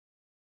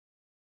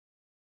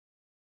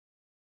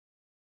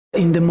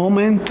In the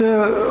moment,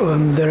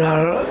 there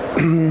are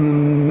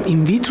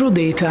in vitro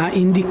data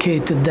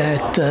indicate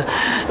that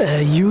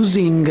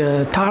using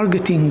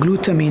targeting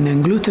glutamine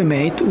and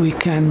glutamate, we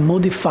can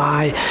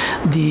modify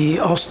the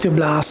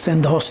osteoblast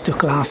and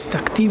osteoclast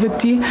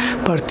activity.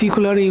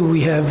 Particularly, we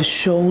have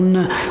shown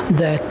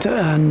that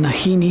an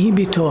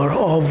inhibitor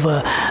of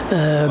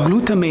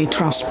glutamate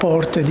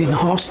transported in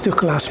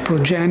osteoclast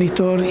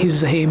progenitor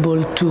is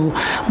able to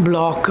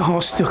block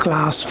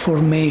osteoclast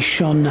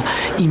formation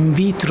in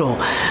vitro.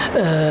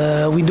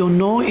 We don't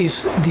know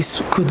if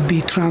this could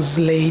be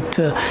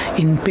translated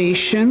in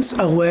patients.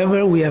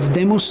 However, we have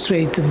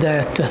demonstrated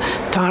that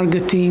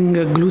targeting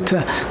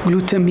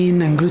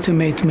glutamine and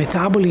glutamate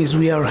metabolism,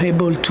 we are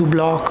able to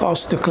block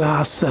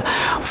osteoclast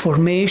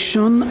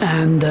formation,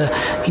 and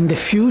in the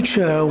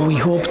future we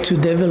hope to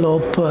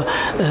develop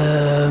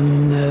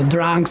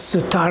drugs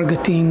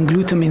targeting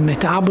glutamine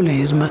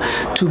metabolism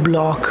to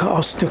block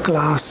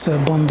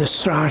osteoclast bone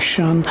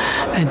destruction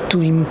and to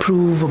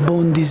improve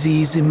bone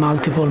disease in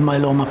multiple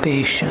myeloma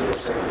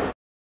patients.